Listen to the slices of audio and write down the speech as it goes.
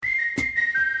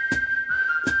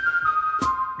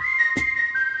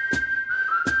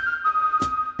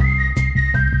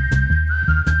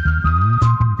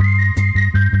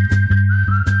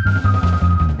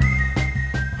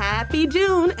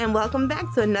and welcome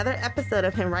back to another episode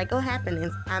of Henrico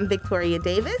Happenings. I'm Victoria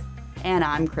Davis. And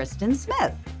I'm Kristen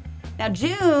Smith. Now,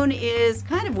 June is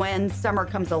kind of when summer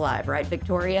comes alive, right,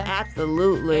 Victoria?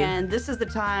 Absolutely. And this is the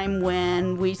time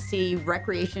when we see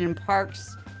recreation and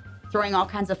parks throwing all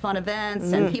kinds of fun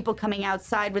events and people coming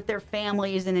outside with their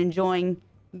families and enjoying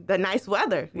the nice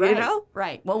weather, right, you know?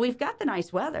 Right. Well, we've got the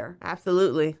nice weather.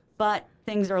 Absolutely. But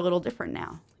things are a little different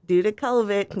now. Due to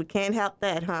COVID, we can't help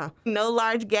that, huh? No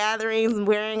large gatherings,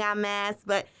 wearing our masks,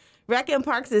 but Rec and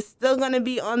Parks is still going to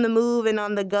be on the move and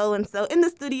on the go. And so in the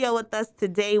studio with us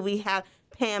today, we have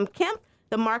Pam Kemp,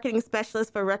 the marketing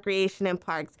specialist for Recreation and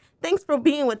Parks. Thanks for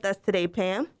being with us today,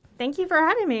 Pam. Thank you for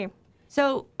having me.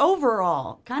 So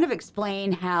overall, kind of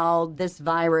explain how this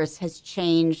virus has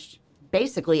changed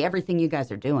basically everything you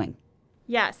guys are doing.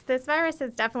 Yes, this virus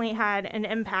has definitely had an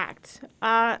impact.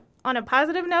 On a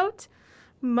positive note,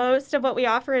 most of what we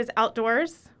offer is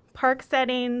outdoors, park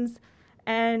settings,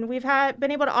 and we've been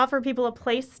able to offer people a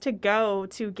place to go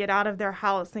to get out of their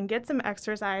house and get some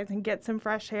exercise and get some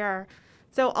fresh air.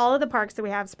 So all of the parks that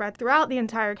we have spread throughout the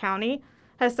entire county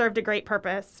has served a great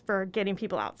purpose for getting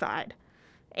people outside.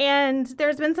 And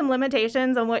there's been some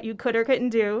limitations on what you could or couldn't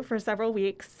do for several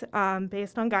weeks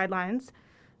based on guidelines.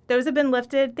 Those have been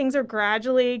lifted. Things are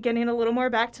gradually getting a little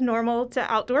more back to normal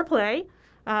to outdoor play.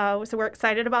 So we're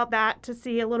excited about that, to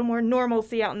see a little more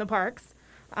normalcy out in the parks.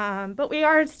 But we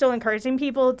are still encouraging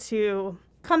people to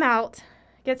come out,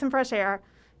 get some fresh air,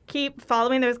 keep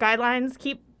following those guidelines,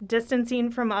 keep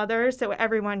distancing from others so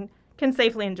everyone can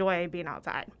safely enjoy being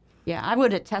outside. Yeah, I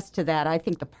would attest to that. I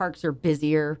think the parks are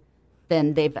busier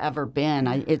than they've ever been.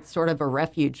 It's sort of a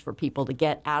refuge for people to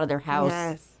get out of their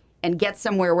house and get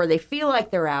somewhere where they feel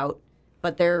like they're out,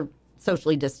 but they're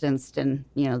socially distanced and,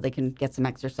 you know, they can get some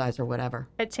exercise or whatever.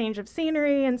 A change of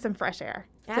scenery and some fresh air.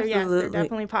 Absolutely. So yes, they're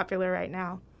definitely popular right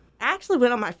now. I actually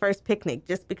went on my first picnic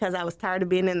just because I was tired of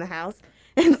being in the house.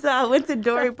 And so I went to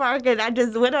Dory Park and I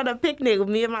just went on a picnic with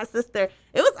me and my sister.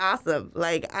 It was awesome.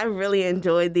 Like, I really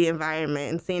enjoyed the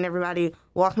environment and seeing everybody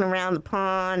walking around the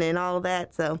pond and all of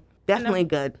that. So definitely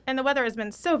good. And the weather has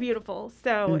been so beautiful.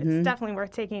 So it's definitely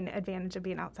worth taking advantage of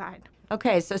being outside.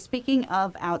 Okay, so speaking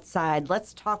of outside,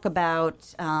 let's talk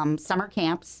about summer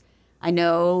camps. I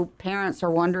know parents are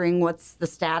wondering what's the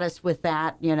status with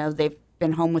that. You know, they've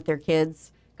been home with their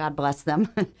kids, God bless them,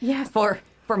 Yes. for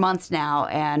months now.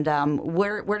 And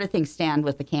where do things stand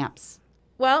with the camps?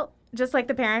 Well, just like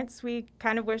the parents, we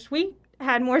kind of wish we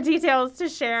had more details to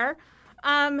share.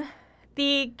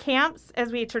 The camps,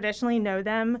 as we traditionally know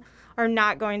them, are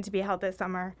not going to be held this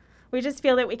summer. We just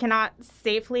feel that we cannot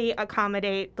safely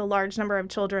accommodate the large number of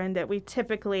children that we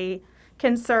typically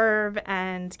can serve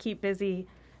and keep busy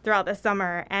throughout the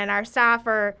summer. And our staff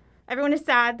everyone is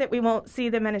sad that we won't see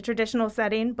them in a traditional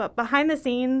setting, but behind the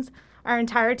scenes, our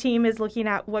entire team is looking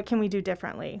at what can we do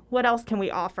differently? What else can we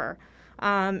offer?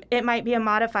 It might be a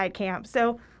modified camp.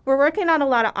 So we're working on a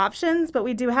lot of options, but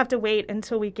we do have to wait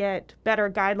until we get better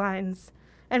guidelines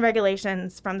and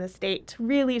regulations from the state to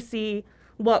really see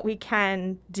what we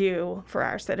can do for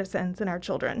our citizens and our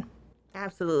children.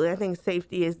 Absolutely. I think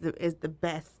safety is the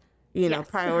best,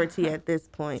 priority at this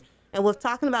point. And with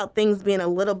talking about things being a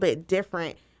little bit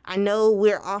different, I know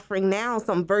we're offering now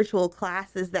some virtual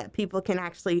classes that people can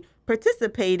actually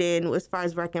participate in as far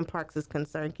as Rec and Parks is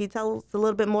concerned. Can you tell us a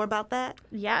little bit more about that?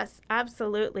 Yes,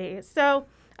 absolutely. So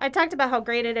I talked about how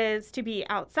great it is to be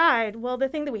outside. Well, the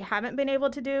thing that we haven't been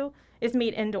able to do is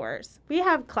meet indoors. We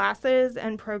have classes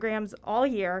and programs all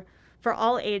year for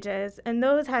all ages, and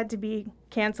those had to be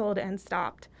canceled and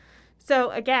stopped.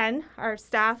 So again, our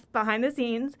staff behind the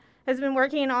scenes has been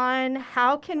working on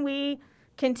how can we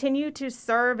continue to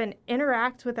serve and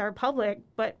interact with our public,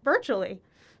 but virtually.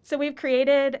 So we've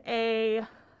created a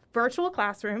virtual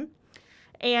classroom,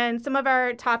 and some of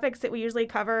our topics that we usually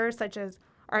cover, such as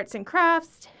arts and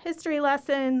crafts, history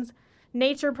lessons,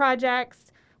 nature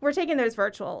projects, we're taking those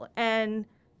virtual, and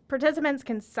participants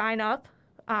can sign up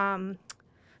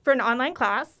for an online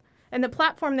class, and the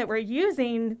platform that we're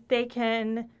using,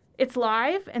 it's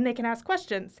live, and they can ask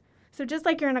questions. So just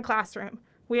like you're in a classroom,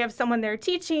 we have someone there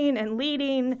teaching and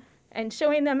leading and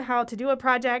showing them how to do a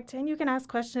project, and you can ask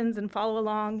questions and follow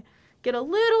along, get a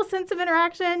little sense of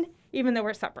interaction, even though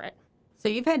we're separate. So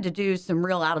you've had to do some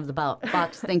real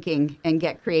out-of-the-box thinking and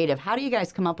get creative. How do you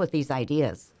guys come up with these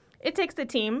ideas? It takes a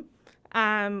team.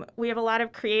 We have a lot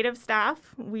of creative staff.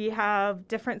 We have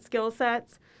different skill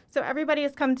sets. So everybody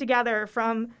has come together,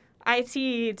 from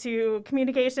IT to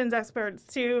communications experts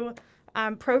to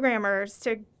programmers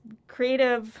to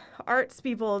creative arts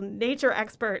people, nature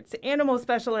experts, animal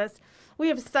specialists. We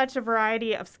have such a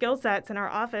variety of skill sets in our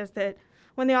office that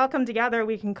when they all come together,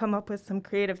 we can come up with some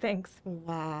creative things.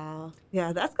 Wow.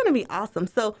 Yeah, that's going to be awesome.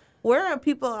 So where are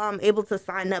people able to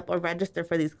sign up or register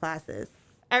for these classes?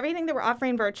 Everything that we're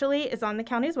offering virtually is on the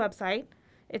county's website.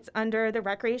 It's under the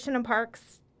Recreation and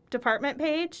Parks Department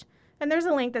page, and there's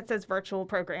a link that says virtual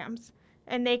programs.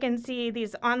 And they can see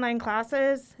these online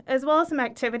classes as well as some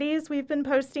activities we've been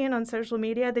posting on social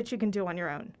media that you can do on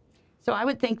your own. So I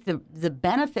would think the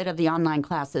benefit of the online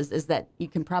classes is that you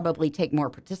can probably take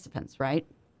more participants, right?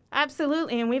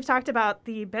 Absolutely, and we've talked about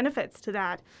the benefits to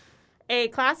that. A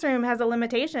classroom has a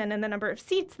limitation in the number of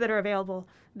seats that are available.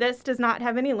 This does not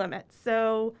have any limits,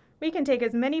 so we can take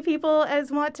as many people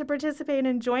as want to participate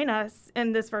and join us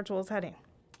in this virtual setting.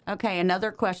 Okay,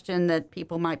 another question that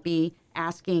people might be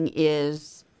asking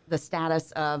is the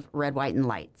status of Red, White, and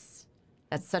Lights.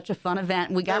 That's such a fun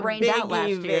event. We got rained out last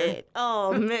year.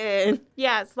 Oh, man.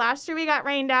 Yes, last year we got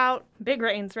rained out. Big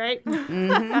rains, right?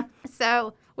 Mm-hmm.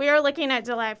 So we are looking at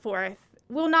July 4th.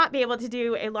 We'll not be able to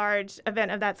do a large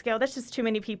event of that scale. That's just too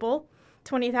many people.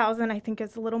 20,000, I think,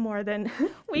 is a little more than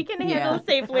we can handle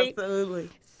safely. Absolutely.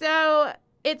 So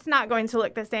it's not going to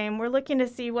look the same. We're looking to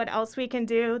see what else we can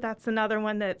do. That's another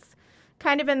one that's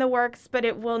kind of in the works, but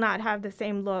it will not have the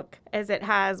same look as it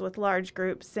has with large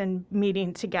groups and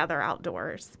meeting together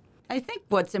outdoors. I think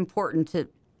what's important to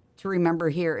remember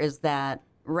here is that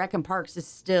Rec and Parks is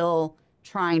still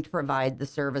trying to provide the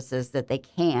services that they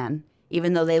can,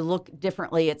 even though they look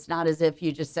differently. It's not as if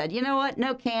you just said, you know what,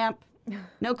 no camp,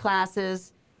 no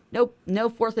classes, no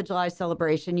 4th of July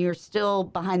celebration. You're still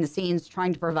behind the scenes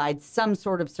trying to provide some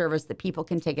sort of service that people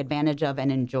can take advantage of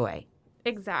and enjoy.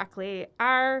 Exactly.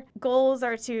 Our goals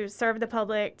are to serve the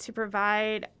public, to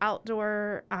provide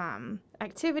outdoor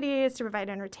activities, to provide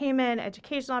entertainment,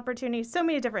 educational opportunities, so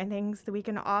many different things that we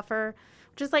can offer.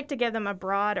 Just like to give them a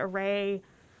broad array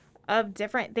of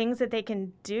different things that they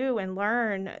can do and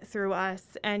learn through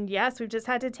us. And yes, we've just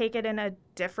had to take it in a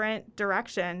different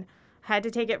direction, had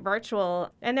to take it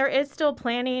virtual. And there is still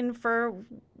planning for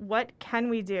what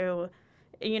can we do.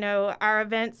 You know, our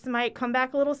events might come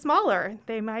back a little smaller.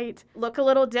 They might look a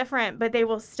little different, but they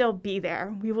will still be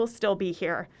there. We will still be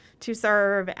here to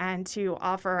serve and to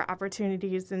offer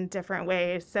opportunities in different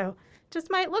ways. So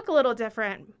just might look a little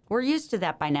different. We're used to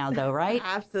that by now, though, right?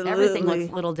 Absolutely. Everything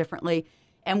looks a little differently.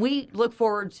 And we look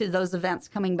forward to those events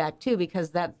coming back, too,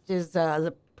 because that is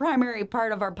the primary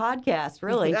part of our podcast,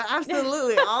 really. Yeah,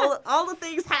 absolutely. all the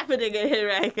things happening in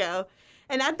Henrico.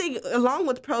 And I think along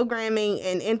with programming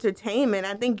and entertainment,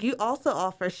 I think you also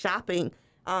offer shopping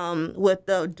with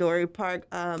the Dorey Park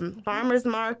Farmers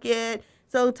Market.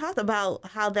 So talk about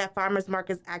how that farmers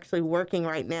market is actually working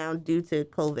right now due to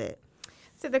COVID.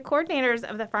 So the coordinators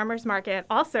of the farmers market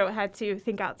also had to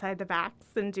think outside the box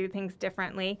and do things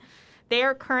differently. They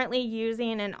are currently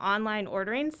using an online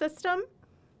ordering system.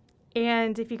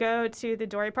 And if you go to the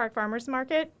Dorey Park Farmers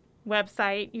Market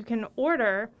website, you can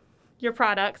order your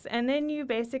products, and then you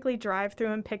basically drive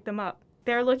through and pick them up.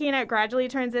 They're looking at gradually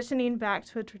transitioning back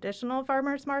to a traditional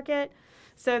farmers market.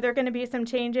 So there are going to be some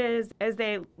changes as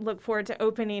they look forward to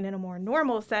opening in a more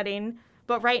normal setting.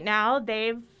 But right now,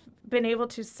 they've been able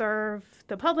to serve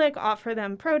the public, offer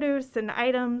them produce and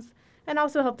items, and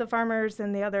also help the farmers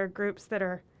and the other groups that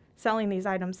are selling these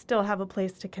items still have a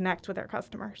place to connect with their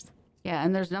customers. Yeah,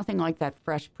 and there's nothing like that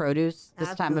fresh produce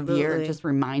this time of year. It just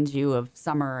reminds you of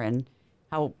summer and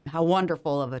how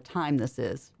wonderful of a time this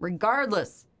is,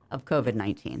 regardless of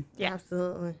COVID-19. Yeah,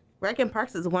 absolutely. Rec and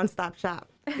Parks is a one-stop shop.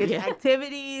 You get your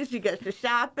activities, you get your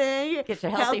shopping, get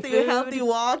your healthy food, healthy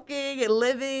walking and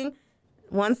living.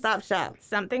 One-stop shop.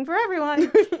 Something for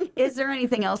everyone. Is there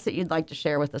anything else that you'd like to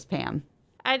share with us, Pam?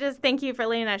 I just thank you for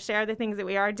letting us share the things that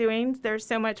we are doing. There's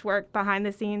so much work behind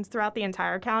the scenes throughout the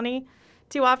entire county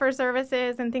to offer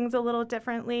services and things a little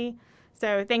differently.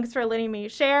 So thanks for letting me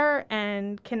share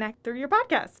and connect through your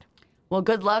podcast. Well,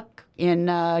 good luck in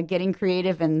getting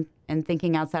creative and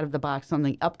thinking outside of the box on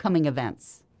the upcoming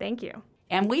events. Thank you.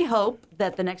 And we hope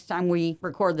that the next time we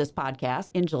record this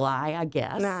podcast, in July, I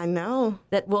guess. I know.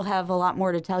 That we'll have a lot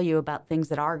more to tell you about things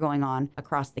that are going on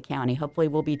across the county. Hopefully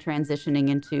we'll be transitioning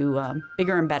into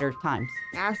bigger and better times.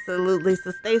 Absolutely.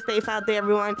 So stay safe out there,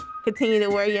 everyone. Continue to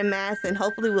wear your mask, and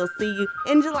hopefully we'll see you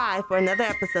in July for another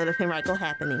episode of Henrico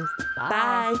Happenings. Bye.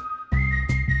 Bye.